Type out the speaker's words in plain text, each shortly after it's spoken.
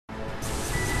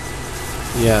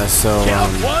Yeah, so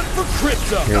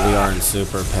here we are guys. in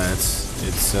Super Pets.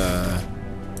 It's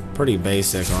pretty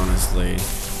basic, honestly.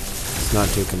 It's not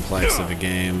too complex of a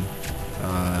game.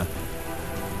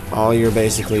 All you're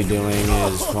basically doing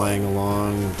is flying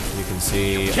along. You can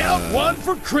see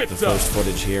the first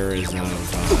footage here is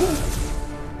of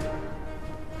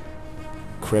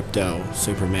Crypto,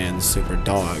 Superman's super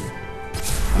dog.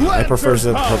 I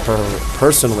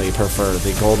personally prefer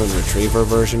the Golden Retriever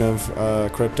version of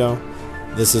Crypto.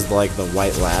 This is like the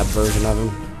White Lab version of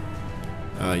him.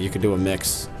 You could do a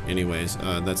mix anyways.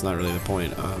 That's not really the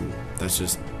point. That's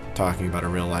just talking about a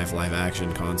real life live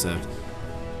action concept.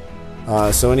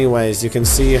 So anyways, you can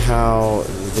see how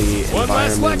the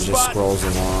environment just scrolls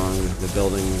along, the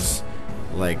buildings,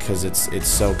 like, because it's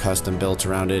so custom built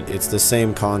around it. It's the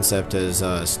same concept as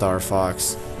Star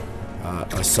Fox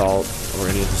Assault or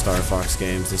any of the Star Fox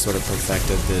games. They sort of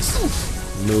perfected this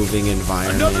moving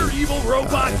environment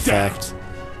effect.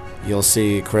 You'll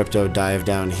see Crypto dive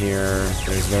down here.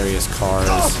 There's various cars,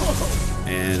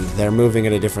 and they're moving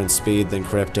at a different speed than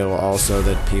Crypto, also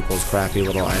that people's crappy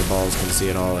little eyeballs can see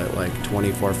it all at like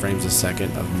 24 frames a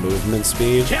second of movement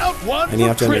speed. And you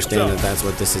have to understand that that's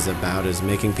what this is about, is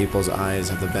making people's eyes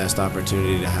have the best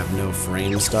opportunity to have no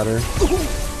frame stutter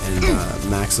and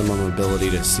maximum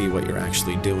ability to see what you're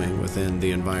actually doing within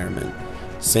the environment.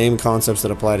 Same concepts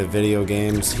that apply to video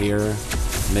games here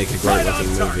make a great looking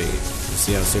movie. You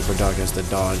see how Superdog has to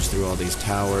dodge through all these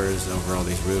towers, over all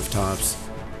these rooftops.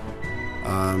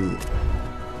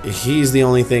 He's the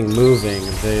only thing moving.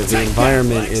 The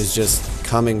environment is just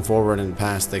coming forward and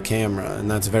past the camera, and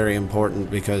that's very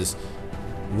important because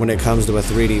when it comes to a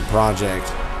 3D project,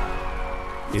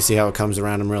 you see how it comes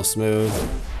around him real smooth.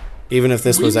 Even if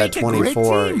this was at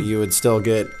 24, you would still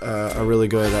get a really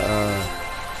good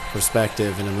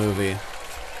perspective in a movie.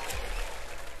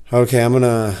 Okay, I'm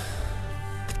gonna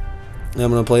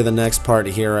play the next part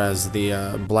here as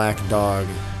the black dog.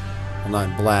 Well,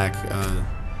 not black.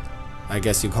 I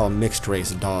guess you call mixed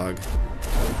race dog.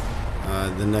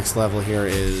 The next level here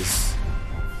is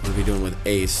what are we doing with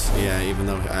Ace? Yeah, even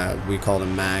though we called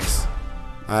him Max.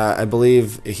 I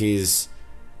believe he's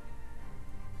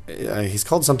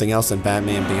called something else in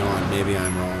Batman Beyond. Maybe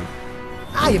I'm wrong.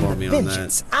 I am the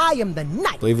vengeance. I am the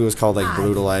night. I believe he was called like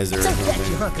Brutalizer or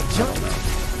something. I don't know.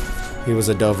 He was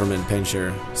a Doberman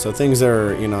Pinscher. So things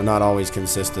are, you know, not always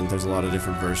consistent. There's a lot of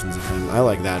different versions of him. I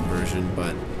like that version,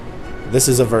 but this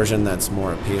is a version that's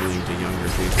more appealing to younger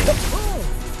people.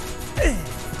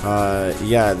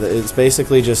 Yeah, it's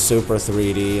basically just super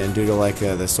 3D, and due to like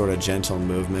the sort of gentle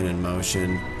movement and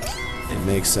motion, it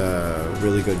makes a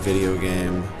really good video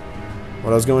game.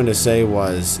 What I was going to say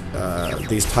was,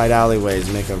 these tight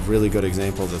alleyways make a really good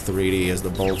example of the 3D as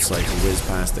the bolts like whiz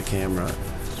past the camera.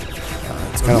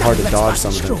 It's kind of hard to dodge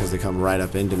some of them because they come right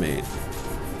up into me.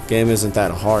 Game isn't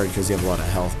that hard because you have a lot of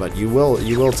health, but you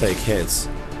will take hits.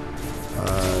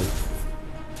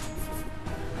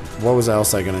 What was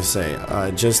else I gonna say?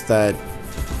 Just that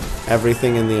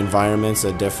everything in the environment's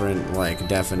at different like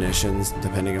definitions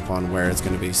depending upon where it's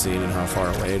gonna be seen and how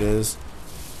far away it is.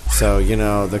 So, you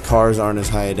know, the cars aren't as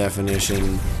high a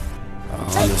definition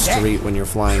on the street when you're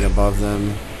flying above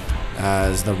them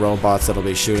as the robots that'll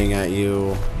be shooting at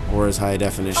you, or as high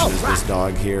definition as this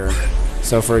dog here.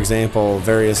 So for example,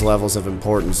 various levels of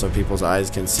importance so people's eyes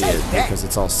can see it because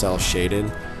it's all cell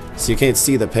shaded. So you can't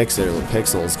see the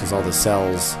pixels because all the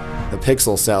cells, the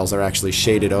pixel cells are actually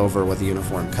shaded over with a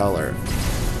uniform color.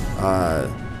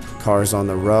 Cars on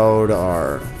the road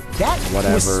are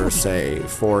whatever, say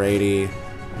 480.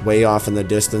 Way off in the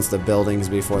distance, the buildings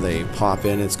before they pop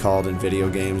in, it's called in video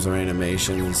games or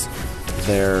animations.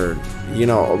 They're, you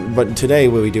know, but today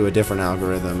we do a different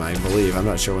algorithm, I believe. I'm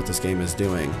not sure what this game is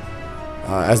doing.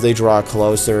 As they draw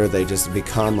closer, they just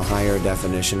become higher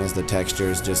definition as the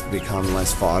textures just become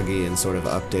less foggy and sort of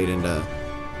update into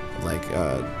like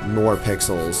more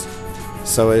pixels.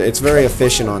 So it's very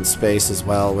efficient on space as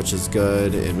well, which is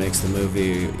good. It makes the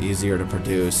movie easier to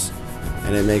produce,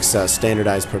 and it makes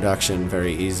standardized production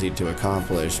very easy to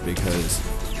accomplish because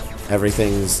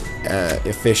everything's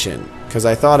efficient. Because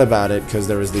I thought about it, because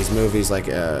there was these movies like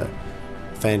The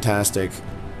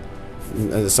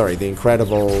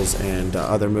Incredibles and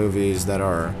other movies that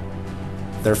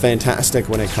they're fantastic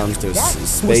when it comes to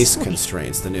space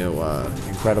constraints, the new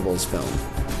Incredibles film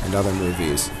and other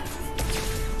movies.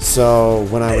 So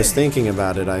when I was thinking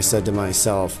about it, I said to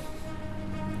myself,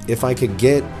 if I could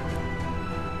get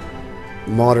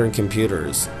modern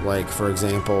computers, like for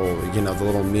example, you know, the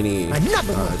little mini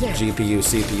GPU,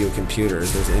 CPU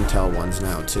computers, there's Intel ones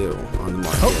now too on the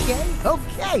market.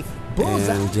 Okay,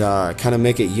 and kind of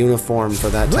make it uniform for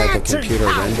that type of computer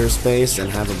render space and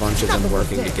have a bunch of them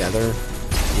working together,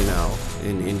 you know,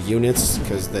 in units,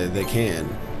 because they can.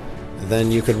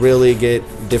 Then you could really get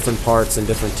different parts and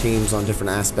different teams on different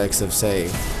aspects of, say,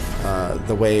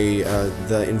 the way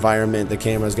the environment, the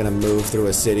camera is going to move through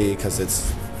a city, because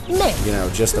it's, you know,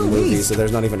 just a movie, so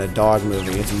there's not even a dog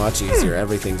moving. It's much easier.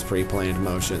 Everything's pre-planned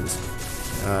motions.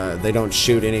 They don't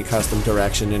shoot any custom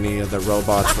direction, any of the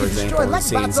robots, for example, in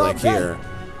scenes like here.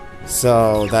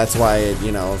 So that's why it,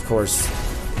 you know, of course,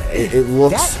 it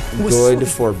looks good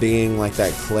for being like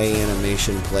that clay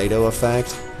animation Play-Doh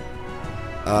effect.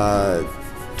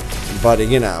 But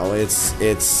you know,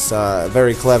 it's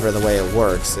very clever the way it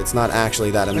works. It's not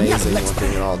actually that amazing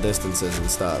looking at all distances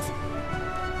and stuff.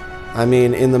 I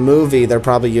mean, in the movie, they're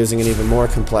probably using an even more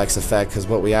complex effect, because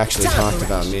what we actually talked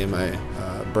about, me and my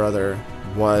brother,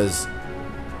 was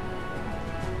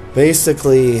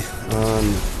basically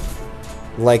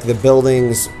like the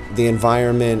buildings, the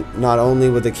environment, not only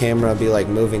would the camera be like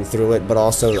moving through it, but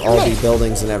also all the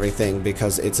buildings and everything,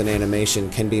 because it's an animation,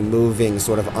 can be moving,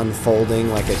 sort of unfolding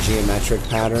like a geometric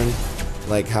pattern,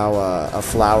 like how a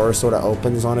flower sort of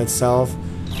opens on itself.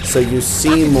 So you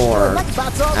see more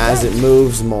as it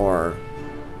moves more,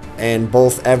 and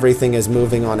both everything is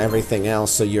moving on everything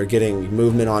else, so you're getting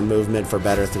movement on movement for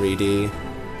better 3D.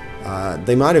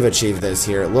 They might have achieved this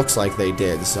here. It looks like they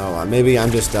did, so maybe I'm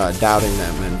just doubting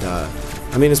them. And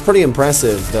I mean, it's pretty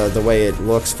impressive the way it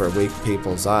looks for weak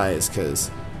people's eyes, because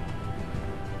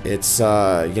it's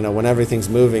you know, when everything's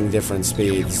moving different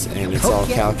speeds, and it's all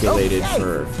calculated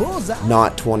for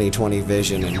not 20/20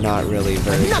 vision and not really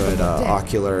very good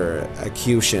ocular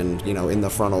acution, you know, in the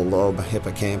frontal lobe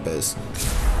hippocampus.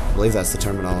 I believe that's the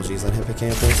terminology. Is that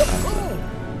hippocampus? I don't know.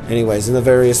 Anyways, in the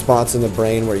various spots in the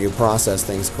brain where you process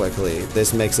things quickly,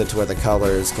 this makes it to where the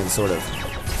colors can sort of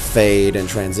fade and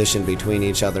transition between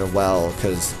each other well,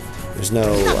 because there's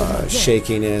no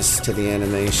shakiness to the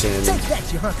animation.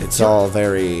 It's all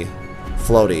very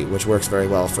floaty, which works very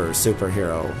well for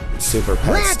superhero, super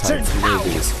pets type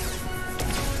movies.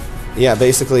 Yeah,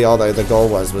 basically all the goal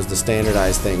was to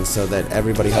standardize things so that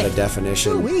everybody had a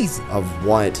definition of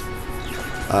what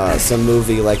some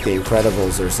movie like The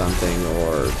Incredibles or something,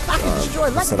 or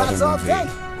what's that other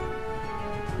movie?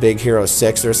 Big Hero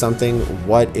 6 or something,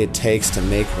 what it takes to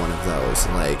make one of those,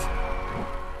 like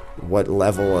what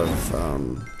level of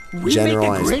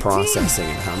generalized processing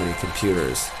and how many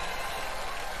computers.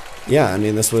 Yeah, I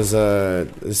mean, this is a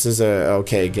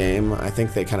okay game. I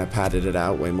think they kind of padded it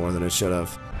out way more than it should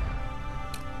have.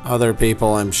 Other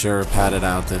people, I'm sure, padded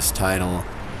out this title.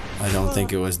 I don't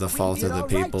think it was the fault of the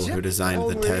people who designed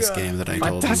the test game that I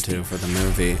told them to for the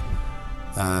movie.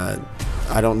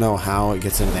 I don't know how it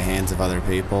gets into the hands of other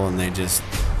people and they just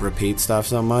repeat stuff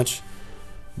so much.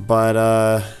 But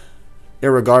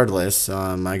irregardless,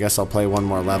 I guess I'll play one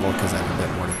more level because I have a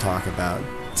bit more to talk about.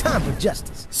 Time for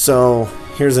justice. So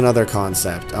here's another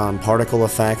concept. Particle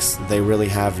effects, they really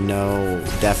have no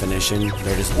definition.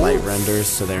 They're just light renders,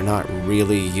 so they're not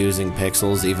really using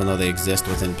pixels, even though they exist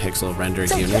within pixel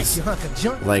rendered units.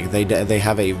 Like they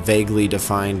have a vaguely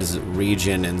defined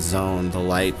region and zone, the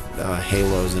light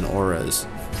halos and auras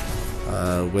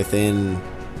within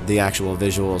the actual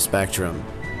visual spectrum.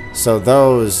 So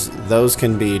those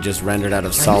can be just rendered out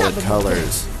of solid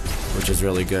colors, which is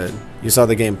really good. You saw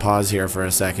the game pause here for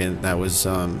a second. That was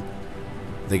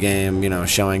the game, you know,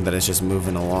 showing that it's just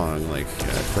moving along. Like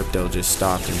Crypto just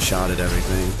stopped and shot at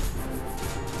everything.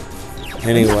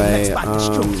 Anyway,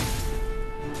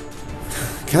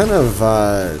 kind of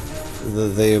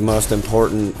the most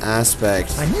important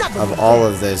aspect of all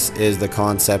of this is the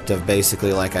concept of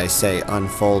basically, like I say,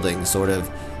 unfolding. Sort of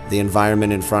the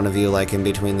environment in front of you, like in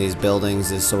between these buildings,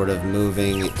 is sort of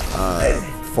moving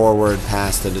forward,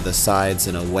 past into the sides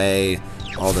and away.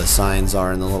 All the signs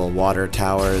are in the little water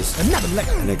towers,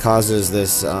 and it causes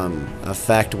this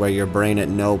effect where your brain at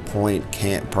no point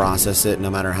can't process it, no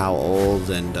matter how old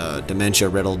and dementia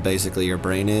riddled basically your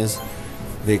brain is,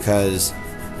 because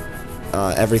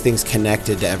everything's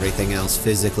connected to everything else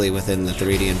physically within the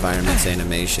 3D environment's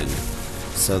animation.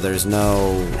 So there's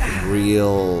no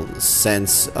real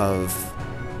sense of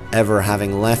ever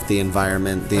having left the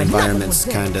environment. The environment's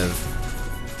kind of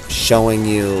showing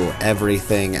you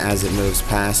everything as it moves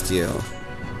past you,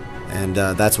 and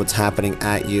that's what's happening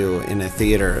at you in a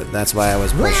theater. That's why I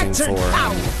was pushing for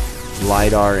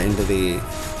LiDAR into the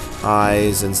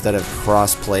eyes instead of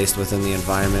cross-placed within the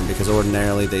environment, because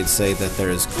ordinarily they'd say that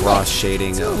there's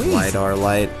cross-shading of LiDAR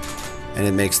light, and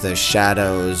it makes the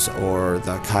shadows or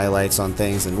the highlights on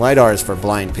things, and LiDAR is for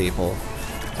blind people.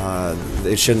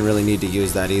 it shouldn't really need to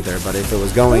use that either. But if it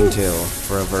was going to,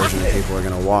 for a version that people are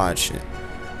going to watch,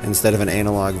 instead of an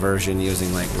analog version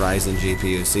using like Ryzen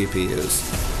GPU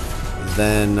CPUs,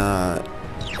 then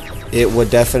it would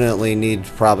definitely need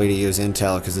probably to use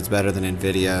Intel because it's better than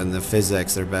NVIDIA and the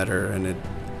physics are better, and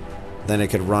then it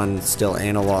could run still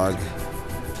analog.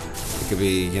 It could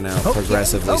be, you know,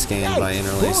 progressively scanned by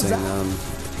interlacing.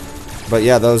 But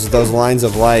yeah, those lines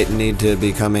of light need to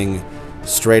be coming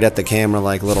straight at the camera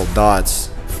like little dots,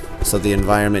 so the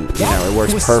environment, you know, it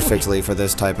works perfectly for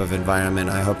this type of environment.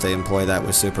 I hope they employ that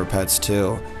with Super Pets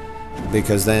too,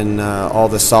 because then all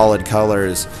the solid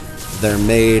colors, they're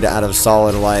made out of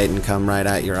solid light and come right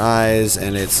at your eyes,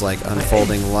 and it's like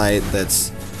unfolding light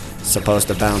that's supposed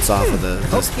to bounce off of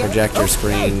this projector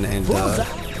screen and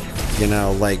you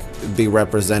know, like be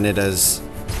represented as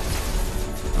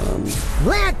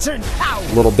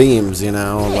little beams, you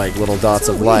know, like little dots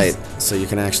of light, so you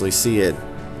can actually see it.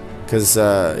 Because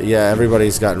yeah,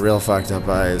 everybody's got real fucked up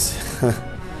eyes.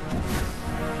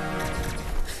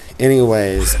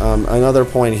 Anyways, another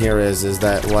point here is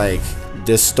that like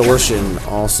distortion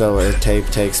also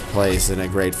takes place in a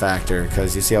great factor,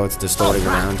 because you see how it's distorting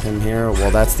around him here?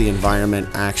 Well, that's the environment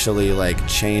actually like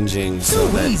changing so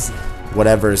that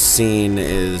whatever's seen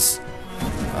is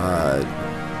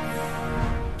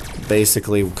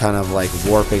basically kind of like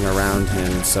warping around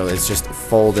him, so it's just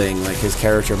folding. Like his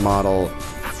character model,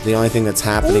 the only thing that's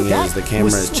happening is the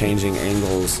camera is changing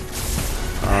angles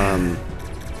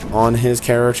on his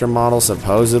character model,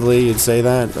 supposedly you'd say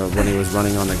that, when he was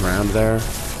running on the ground there.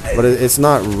 But it's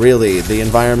not really. The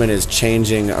environment is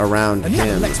changing around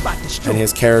him, and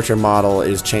his character model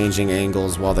is changing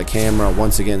angles while the camera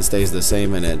once again stays the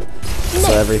same in it.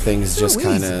 So everything's just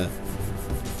kind of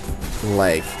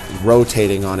like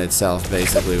rotating on itself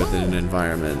basically within an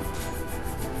environment.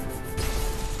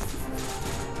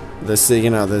 This, you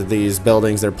know, these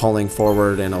buildings, they're pulling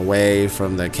forward and away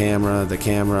from the camera. The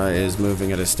camera is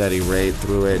moving at a steady rate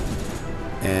through it,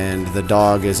 and the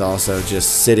dog is also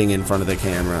just sitting in front of the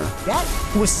camera.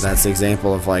 That's the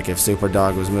example of like if Super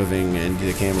Dog was moving and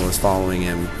the camera was following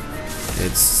him,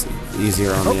 it's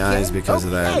easier on the eyes because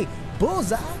of that.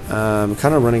 I'm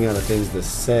kind of running out of things to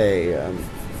say. I'm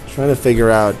trying to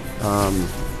figure out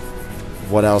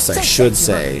what else I should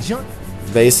say.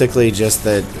 Basically just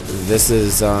that this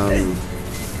is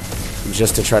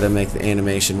just to try to make the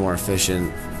animation more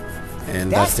efficient, and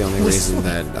that's the only reason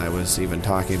that I was even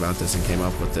talking about this and came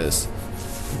up with this.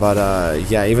 But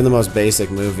yeah, even the most basic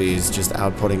movies, just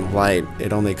outputting light,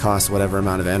 it only costs whatever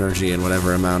amount of energy and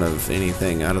whatever amount of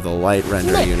anything out of the light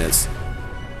render units,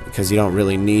 because you don't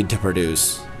really need to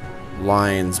produce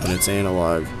lines when it's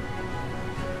analog.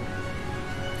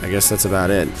 I guess that's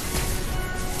about it.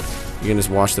 You can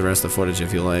just watch the rest of the footage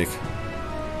if you like.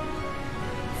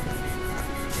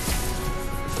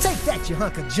 Take that, you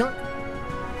hunk of junk.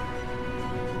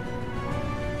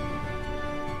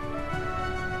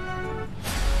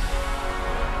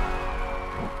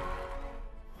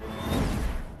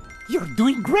 You're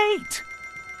doing great!